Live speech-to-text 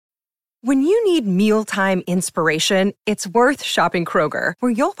When you need mealtime inspiration, it's worth shopping Kroger,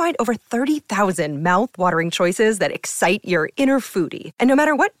 where you'll find over 30,000 mouth-watering choices that excite your inner foodie. And no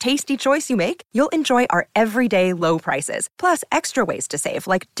matter what tasty choice you make, you'll enjoy our everyday low prices, plus extra ways to save,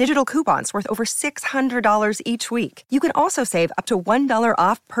 like digital coupons worth over $600 each week. You can also save up to $1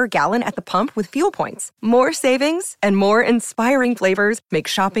 off per gallon at the pump with fuel points. More savings and more inspiring flavors make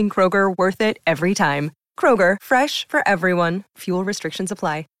shopping Kroger worth it every time. Kroger, fresh for everyone. Fuel restrictions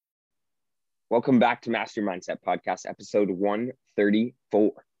apply. Welcome back to Master Your Mindset Podcast, episode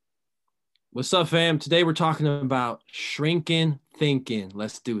 134. What's up, fam? Today we're talking about shrinking thinking.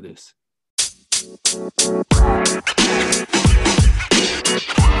 Let's do this.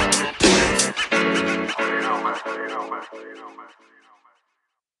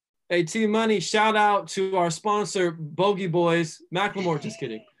 Hey, T Money, shout out to our sponsor, Bogey Boys. Macklemore, just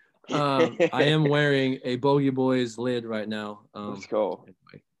kidding. I am wearing a Bogey Boys lid right now. Let's go.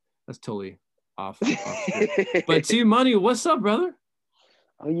 Anyway, that's totally off. But T Money, what's up, brother?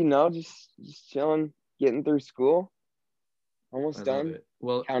 Oh, just chilling, getting through school. Almost done.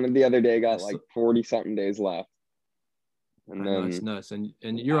 Well, counted the other day, got like 40 something days left. And then it's nuts. And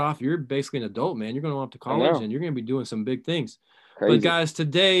you're off. You're basically an adult, man. You're going off to college and you're going to be doing some big things. Crazy. But guys,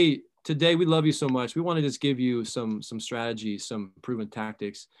 today we love you so much. We want to just give you some strategies, some proven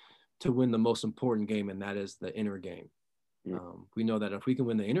tactics to win the most important game, and that is the inner game. We know that if we can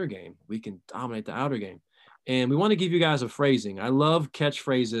win the inner game, we can dominate the outer game. And we want to give you guys a phrasing. I love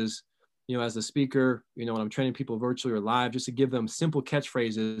catchphrases, as a speaker, when I'm training people virtually or live, just to give them simple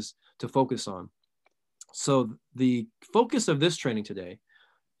catchphrases to focus on. So the focus of this training today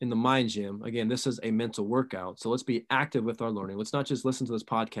in the Mind Gym, again, this is a mental workout. So let's be active with our learning. Let's not just listen to this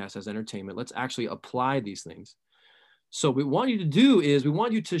podcast as entertainment. Let's actually apply these things. So what we want you to do is we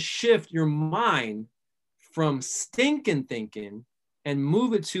want you to shift your mind from stinking thinking and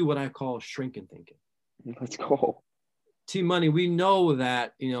move it to what I call shrinking thinking. Let's go. T Money, we know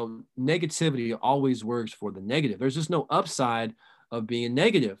that, negativity always works for the negative. There's just no upside of being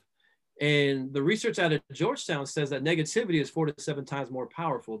negative. And the research out of Georgetown says that negativity is 4 to 7 times more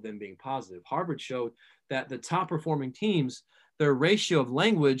powerful than being positive. Harvard showed that the top performing teams, their ratio of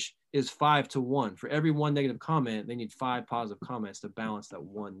language is 5 to 1. For every one negative comment, they need 5 positive comments to balance that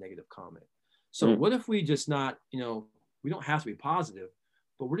one negative comment. So what if we just not, we don't have to be positive,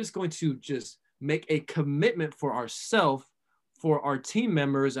 but we're just going to just make a commitment for ourselves, for our team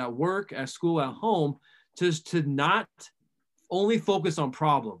members at work, at school, at home, to not only focus on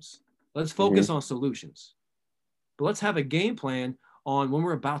problems. Let's focus on solutions. But let's have a game plan on when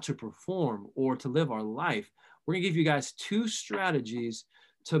we're about to perform or to live our life. We're going to give you guys 2 strategies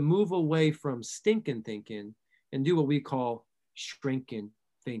to move away from stinking thinking and do what we call shrinking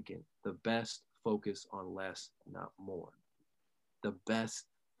thinking. The best focus on less, not more. The best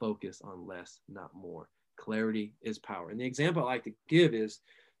focus on less, not more. Clarity is power. And the example I like to give is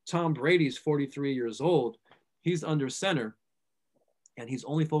Tom Brady's 43 years old. He's under center, and he's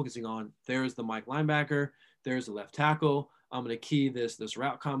only focusing on, there's the Mike linebacker, there's the left tackle. I'm going to key this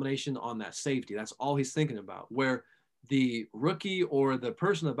route combination on that safety. That's all he's thinking about. Where the rookie or the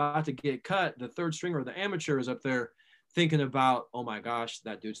person about to get cut, the third stringer or the amateur, is up there thinking about, oh my gosh,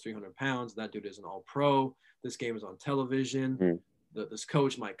 that dude's 300 pounds. That dude is an all-pro. This game is on television. This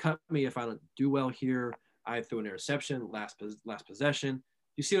coach might cut me if I don't do well here. I threw an interception last possession.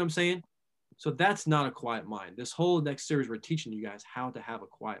 You see what I'm saying? So that's not a quiet mind. This whole next series, we're teaching you guys how to have a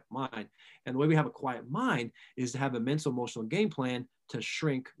quiet mind. And the way we have a quiet mind is to have a mental, emotional game plan to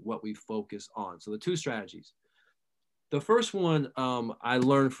shrink what we focus on. So the 2 strategies. The first one I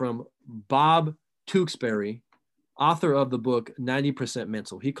learned from Bob Tewksbury, author of the book 90%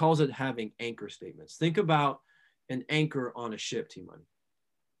 Mental. He calls it having anchor statements. Think about an anchor on a ship, T Money.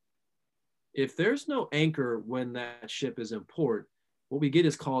 If there's no anchor when that ship is in port, what we get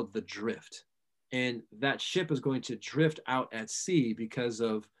is called the drift. And that ship is going to drift out at sea because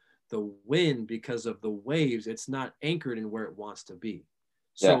of the wind, because of the waves. It's not anchored in where it wants to be.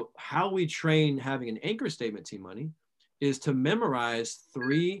 So how we train having an anchor statement, T Money, is to memorize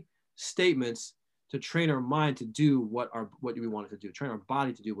 3 statements to train our mind to do what we want it to do, train our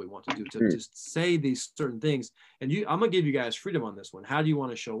body to do what we want to do, to just say these certain things. And I'm going to give you guys freedom on this one. How do you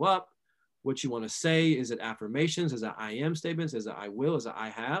want to show up? What you want to say? Is it affirmations? Is it I am statements? Is it I will? Is it I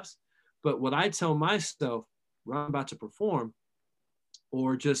haves? But what I tell myself when I'm about to perform,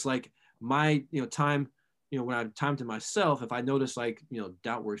 or just like my, time, when I've time to myself, if I notice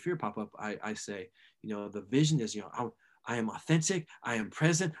doubt, worry, fear pop up, I say, the vision is, I am authentic. I am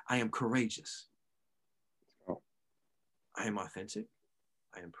present. I am courageous. I am authentic,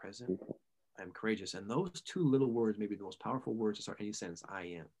 I am present, I am courageous. And those 2 little words may be the most powerful words to start any sentence, I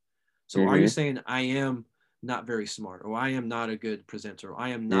am. So are you saying I am not very smart, or I am not a good presenter, or I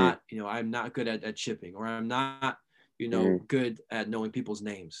am not, I'm not good at chipping, or I'm not, good at knowing people's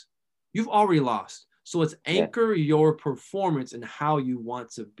names? You've already lost. So let's anchor your performance in how you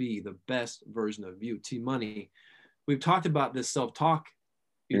want to be the best version of you. T Money, we've talked about this self-talk,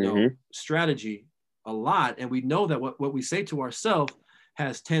 strategy a lot. And we know that what we say to ourselves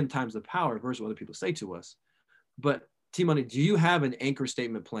has 10 times the power versus what other people say to us. But T Money, do you have an anchor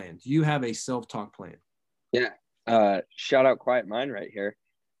statement plan? Do you have a self-talk plan? Yeah. Shout out Quiet Mind right here.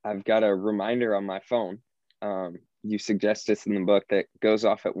 I've got a reminder on my phone. You suggest this in the book that goes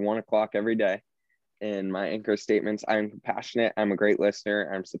off at 1:00 every day. And my anchor statements: I am compassionate. I'm a great listener.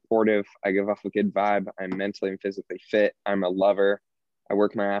 I'm supportive. I give off a good vibe. I'm mentally and physically fit. I'm a lover. I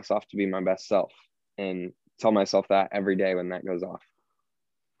work my ass off to be my best self, and tell myself that every day when that goes off.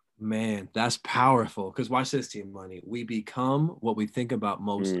 Man, that's powerful. Because watch this, T Money. We become what we think about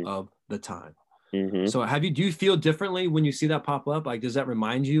most of the time. So do you feel differently when you see that pop up? Like, does that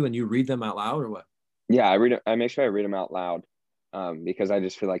remind you and you read them out loud, or what? Yeah, I make sure I read them out loud, because I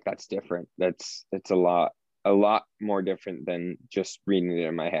just feel like that's different. It's a lot more different than just reading it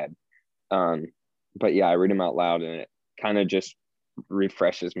in my head. But yeah, I read them out loud, and it kind of just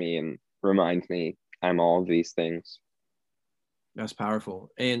refreshes me and reminds me I'm all of these things. That's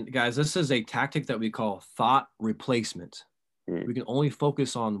powerful. And guys, this is a tactic that we call thought replacement. We can only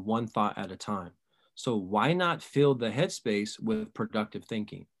focus on one thought at a time. So why not fill the headspace with productive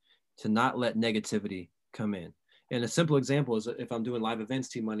thinking to not let negativity come in? And a simple example is, if I'm doing live events,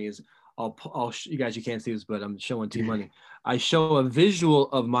 T Money, is you guys, you can't see this, but I'm showing T Money. I show a visual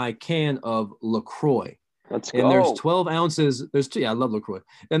of my can of LaCroix. Let's go. And there's 12 ounces. I love LaCroix.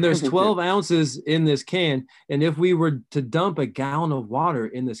 And there's 12 ounces in this can. And if we were to dump a gallon of water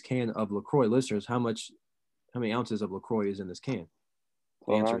in this can of LaCroix, listeners, how many ounces of LaCroix is in this can?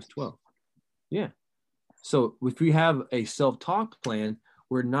 The answer is 12. Yeah. So if we have a self-talk plan,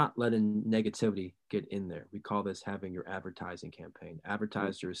 we're not letting negativity get in there. We call this having your advertising campaign.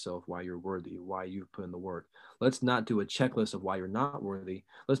 Advertise to yourself why you're worthy, why you've put in the work. Let's not do a checklist of why you're not worthy.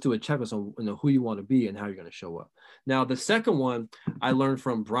 Let's do a checklist on who you want to be and how you're going to show up. Now, the second one I learned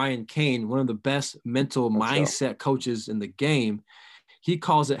from Brian Cain, one of the best mental mindset coaches in the game. He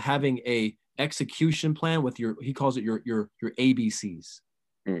calls it having a execution plan with he calls it your ABCs.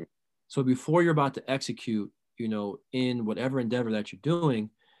 So before you're about to execute, in whatever endeavor that you're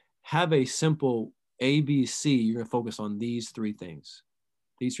doing, have a simple ABC. You're going to focus on these three things.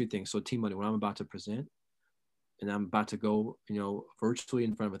 So T Money, when I'm about to present and I'm about to go, virtually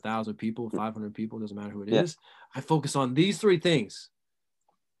in front of 1,000 people, 500 people, doesn't matter who it is. I focus on these three things.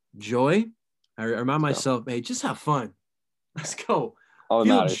 Joy. I remind myself, hey, just have fun. Let's go.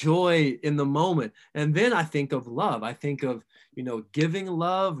 Feel joy in the moment. And then I think of love. I think of, giving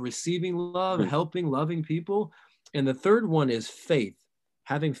love, receiving love, helping, loving people. And the third one is faith,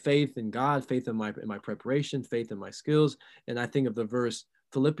 having faith in God, faith in my preparation, faith in my skills. And I think of the verse,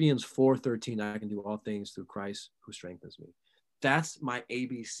 Philippians 4:13, I can do all things through Christ who strengthens me. That's my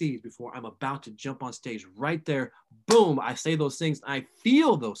ABCs before I'm about to jump on stage right there. Boom, I say those things. I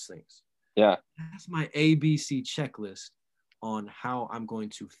feel those things. Yeah. That's my ABC checklist on how I'm going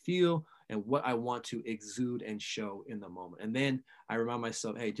to feel and what I want to exude and show in the moment. And then I remind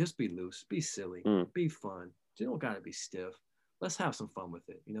myself, hey, just be loose, be silly, be fun. You don't got to be stiff. Let's have some fun with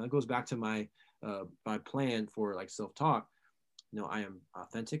it. It goes back to my plan for like self-talk. I am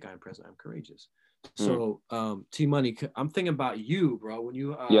authentic, I am present, I'm courageous. So T Money, I'm thinking about you, bro. When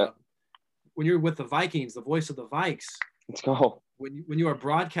when you're with the Vikings, the voice of the Vikes. Let's go. When you are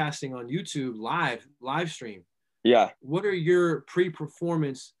broadcasting on YouTube live stream. Yeah. What are your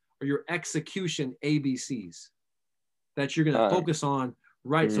pre-performance or your execution ABCs that you're going to focus on?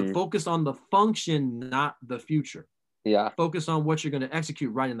 Right. So focus on the function, not the future. Yeah. Focus on what you're going to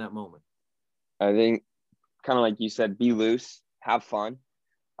execute right in that moment. I think kind of like you said, be loose, have fun.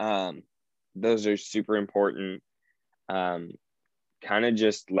 Those are super important. Kind of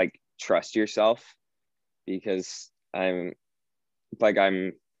just like trust yourself, because I'm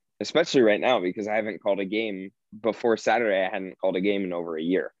especially right now, because I haven't called a game before Saturday. I hadn't called a game in over a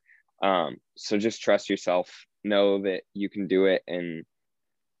year. So just trust yourself, know that you can do it. And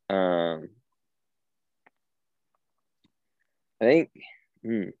I think,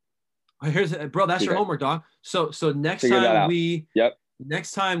 that's your homework, dog. So next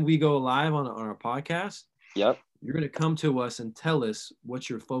time we go live on our podcast, you're going to come to us and tell us what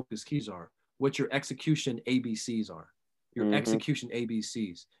your focus keys are, what your execution ABCs are. Your execution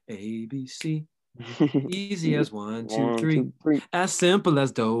ABCs. ABC, Easy as 1, 2, 1, 3. 2, 3. As simple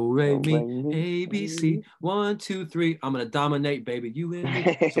as do, re, mi, mi, A, B, C. 1, 2, 3. I'm gonna dominate, baby. You and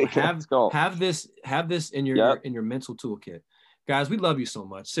me. So Let's go. have this in your mental toolkit. Guys, we love you so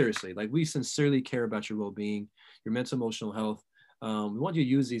much. Seriously, like we sincerely care about your well-being, your mental emotional health. We want you to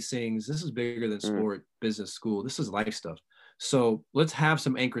use these things. This is bigger than sport, business, school. This is life stuff. So let's have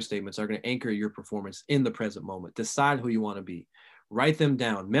some anchor statements that are going to anchor your performance in the present moment. Decide who you want to be. Write them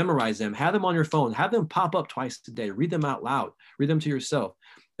down, memorize them, have them on your phone, have them pop up twice a day, read them out loud, read them to yourself,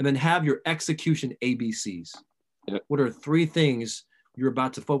 and then have your execution ABCs. Yep. What are 3 things you're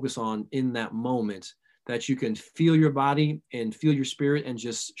about to focus on in that moment that you can feel your body and feel your spirit and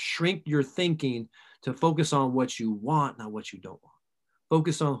just shrink your thinking to focus on what you want, not what you don't want.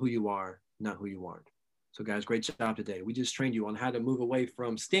 Focus on who you are, not who you aren't. So guys, great job today. We just trained you on how to move away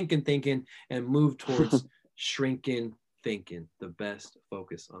from stinking thinking and move towards shrinking thinking. The best,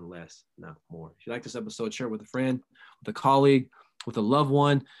 focus on less, not more. If you like this episode, share it with a friend, with a colleague, with a loved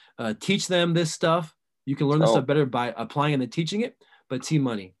one. Teach them this stuff. You can learn this stuff better by applying and then teaching it. But T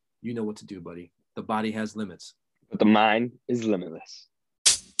Money, you know what to do, buddy. The body has limits, but the mind is limitless.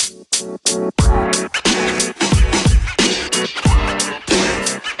 You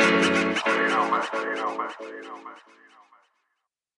know, man.